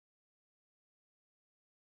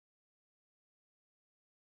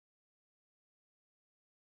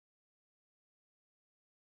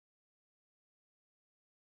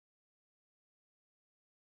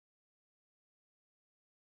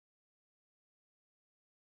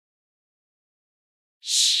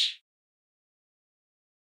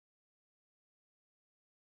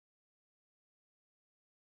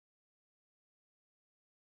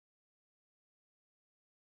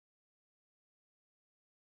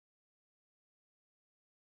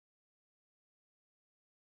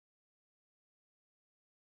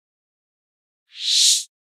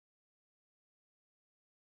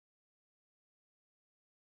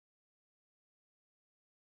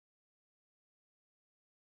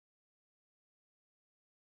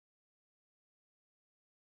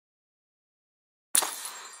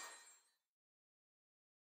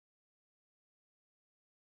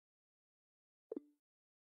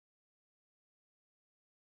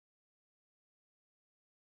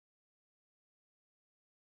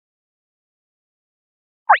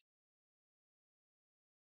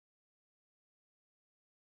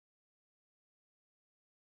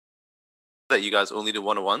that you guys only do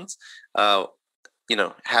one-on-ones, you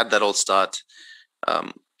know, had that all start,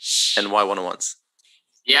 and why one-on-ones?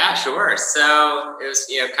 Yeah, sure. So it was,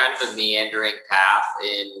 you know, kind of a meandering path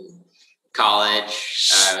in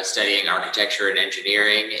college. I was studying architecture and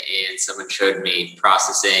engineering, and someone showed me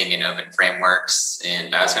processing and open frameworks,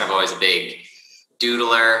 and I was kind of always a big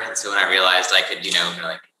doodler. And so when I realized I could, you know,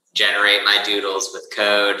 like generate my doodles with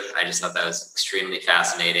code, I just thought that was extremely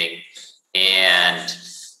fascinating. And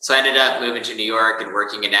so I ended up moving to New York and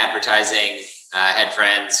working in advertising. I had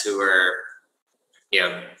friends who were, you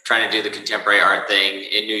know, trying to do the contemporary art thing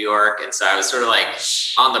in New York. And so I was sort of like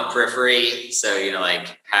on the periphery. So, you know,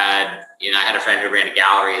 like I had a friend who ran a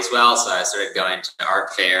gallery as well. So I started going to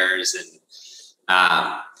art fairs and,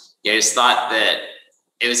 you know, just thought that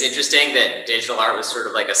it was interesting that digital art was sort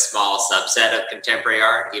of like a small subset of contemporary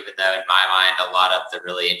art, even though in my mind, a lot of the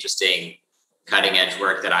really interesting cutting edge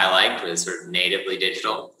work that I liked was sort of natively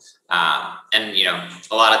digital. And, you know,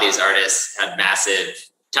 a lot of these artists had massive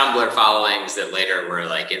Tumblr followings that later were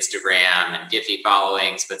like Instagram and Giphy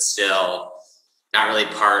followings, but still not really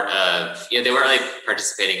part of, you know, they weren't really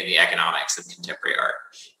participating in the economics of contemporary art.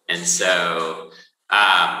 And so,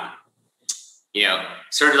 you know,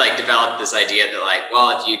 sort of like developed this idea that like,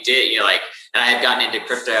 well, if you did, you know, like, and I had gotten into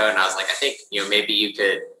crypto and I was like, I think, you know, maybe you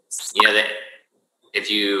could, you know, that if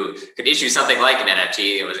you could issue something like an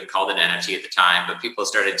NFT, it wasn't called an NFT at the time, but people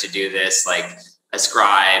started to do this, like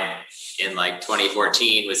Ascribe in like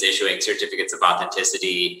 2014 was issuing certificates of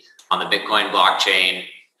authenticity on the Bitcoin blockchain.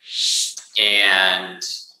 And,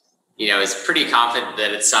 you know, it's pretty confident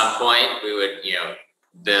that at some point we would, you know,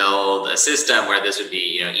 build a system where this would be,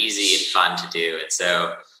 you know, easy and fun to do. And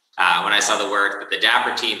so when I saw the work that the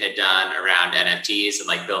Dapper team had done around NFTs and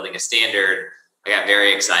like building a standard, I got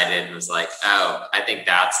very excited and was like, oh, I think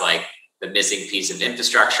that's like the missing piece of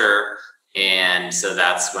infrastructure. And so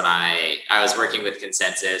that's when I was working with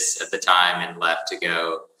Consensus at the time and left to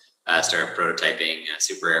go start prototyping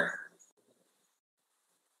Superrare.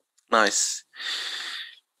 Nice.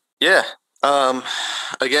 Yeah.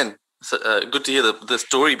 Again, good to hear the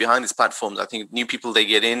story behind these platforms. I think new people, they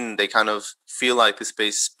get in, they kind of feel like this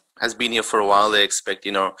space has been here for a while. They expect,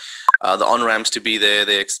 you know, the on-ramps to be there.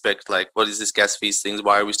 They expect like, what is this gas fees things?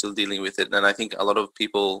 Why are we still dealing with it? And I think a lot of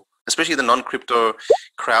people, especially the non-crypto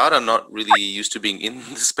crowd, are not really used to being in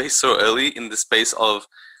the space so early, in the space of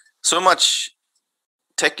so much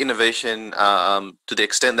tech innovation, to the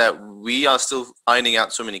extent that we are still ironing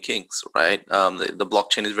out so many kinks, right? The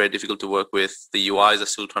blockchain is very difficult to work with. The UIs are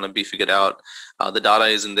still trying to be figured out. The data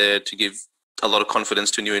isn't there to give a lot of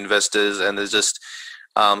confidence to new investors. And there's just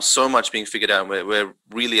so much being figured out. We're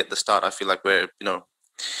really at the start. I feel like we're, you know,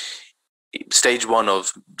 stage 1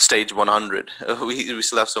 of stage 100. We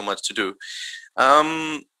still have so much to do.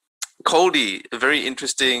 Coldie, a very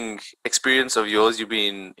interesting experience of yours. You've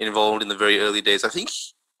been involved in the very early days. I think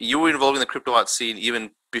you were involved in the crypto art scene even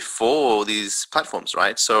before these platforms,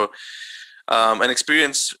 right? So an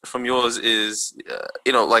experience from yours is,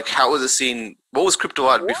 you know, like how was the scene, what was crypto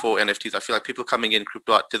art before NFTs? I feel like people coming in,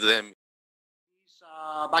 crypto art to them.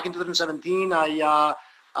 Back in 2017, I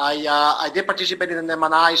did participate in an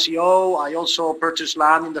ICO. I also purchased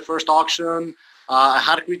land in the first auction. I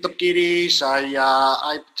had CryptoKitties.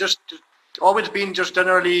 I just always been just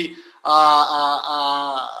generally.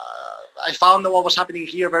 I found that what was happening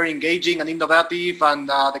here very engaging and innovative, and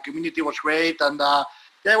the community was great, and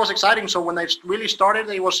yeah, it was exciting. So when I really started,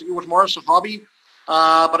 it was more as a hobby.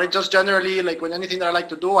 But I just generally, like when anything that I like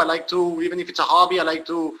to do, I like to, even if it's a hobby, I like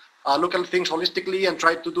to look at things holistically and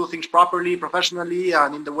try to do things properly, professionally,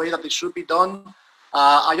 and in the way that it should be done.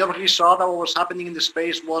 I obviously saw that what was happening in the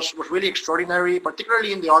space was really extraordinary,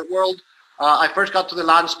 particularly in the art world. I first got to the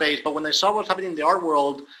land space, but when I saw what's happening in the art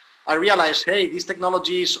world, I realized, hey, these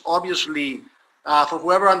technologies obviously, for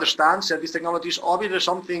whoever understands that this technology is obviously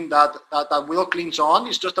something that will clinch on.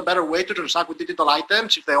 It's just a better way to transact with digital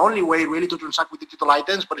items. It's the only way really to transact with digital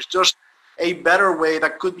items, but it's just a better way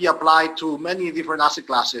that could be applied to many different asset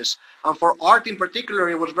classes. And for art in particular,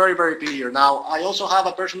 it was very, very clear. Now, I also have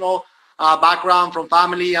a personal background from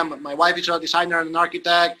family. My wife is a designer and an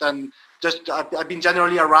architect, and just I've been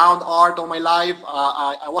generally around art all my life.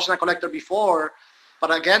 I wasn't a collector before,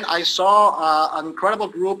 but again, I saw an incredible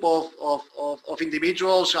group of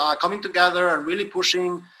individuals coming together and really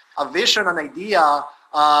pushing a vision, an idea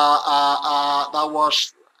that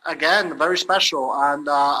was, again, very special. And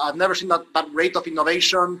I've never seen that rate of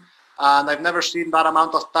innovation, and I've never seen that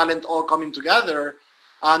amount of talent all coming together.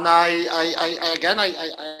 And I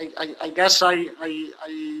guess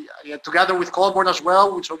together with Coldborn as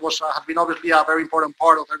well, which has been obviously a very important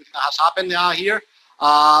part of everything that has happened here.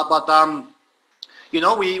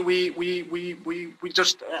 we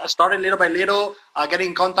just started little by little, getting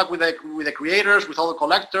in contact with the creators, with all the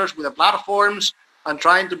collectors, with the platforms, and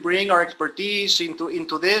trying to bring our expertise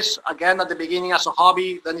into this. Again, at the beginning as a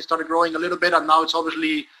hobby, then it started growing a little bit, and now it's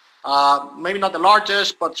obviously maybe not the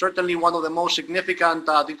largest, but certainly one of the most significant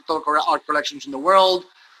digital art collections in the world.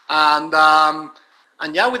 And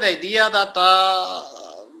yeah, with the idea that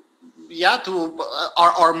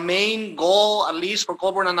our main goal, at least for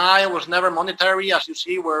Colburn and I, was never monetary. As you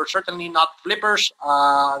see, we're certainly not flippers.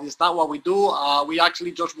 It's not what we do. We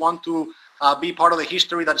actually just want to be part of the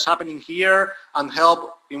history that's happening here and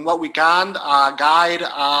help in what we can, guide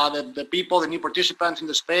the people, the new participants in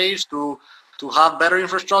the space to have better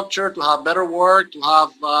infrastructure, to have better work, to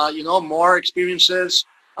have more experiences,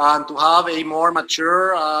 and to have a more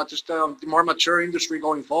mature, more mature industry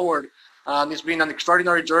going forward. And it's been an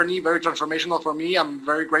extraordinary journey, very transformational for me. I'm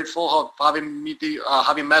very grateful of having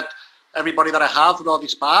met everybody that I have throughout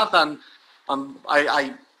this path, and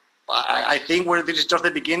I think this is just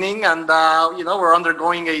the beginning, and we're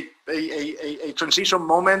undergoing a transition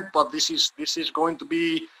moment, but this is going to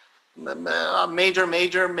be a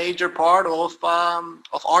major part of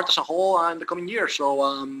art as a whole in the coming years.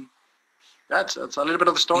 So that's a little bit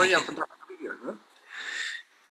of the story.